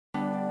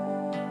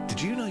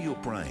Do you know your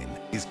brain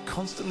is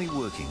constantly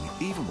working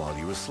even while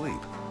you're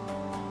asleep?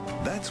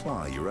 That's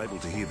why you're able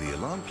to hear the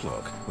alarm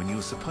clock when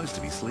you're supposed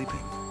to be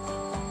sleeping.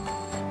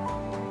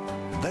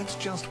 That's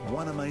just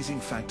one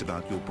amazing fact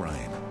about your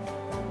brain.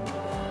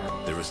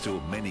 There are still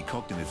many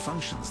cognitive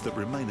functions that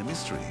remain a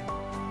mystery.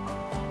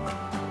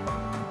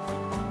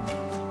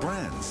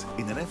 Brands,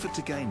 in an effort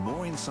to gain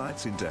more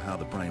insights into how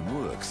the brain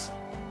works,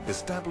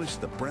 established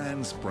the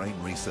Brands Brain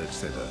Research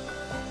Centre.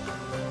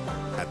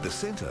 At the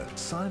centre,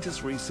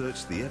 scientists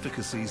research the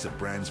efficacies of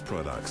Brands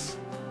products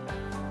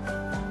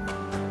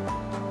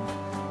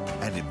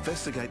and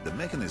investigate the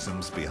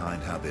mechanisms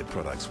behind how their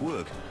products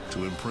work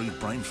to improve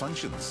brain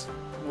functions.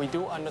 We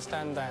do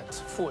understand that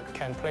food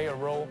can play a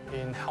role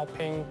in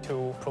helping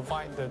to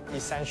provide the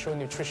essential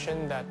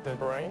nutrition that the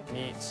brain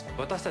needs.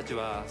 私たち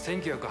は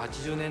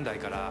1980年代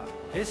から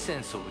エッセ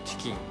ンスオブチ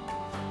キン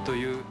と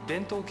いう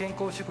伝統健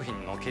康食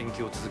品の研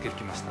究を続けて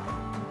きました。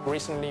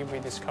Recently, we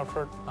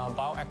discovered a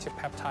bioactive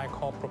peptide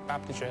called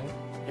propaptogen.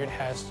 It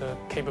has the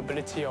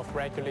capability of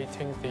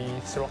regulating the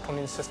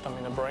serotonin system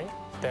in the brain,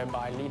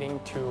 thereby leading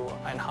to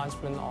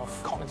enhancement of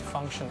cognitive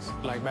functions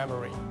like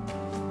memory.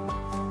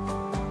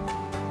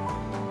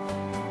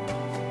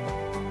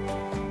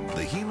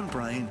 The human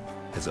brain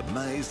has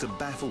amazed and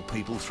baffled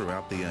people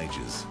throughout the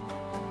ages.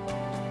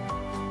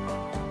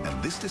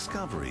 And this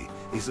discovery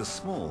is a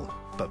small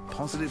but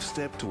positive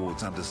step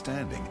towards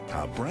understanding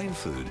how brain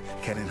food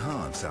can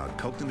enhance our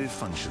cognitive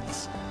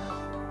functions.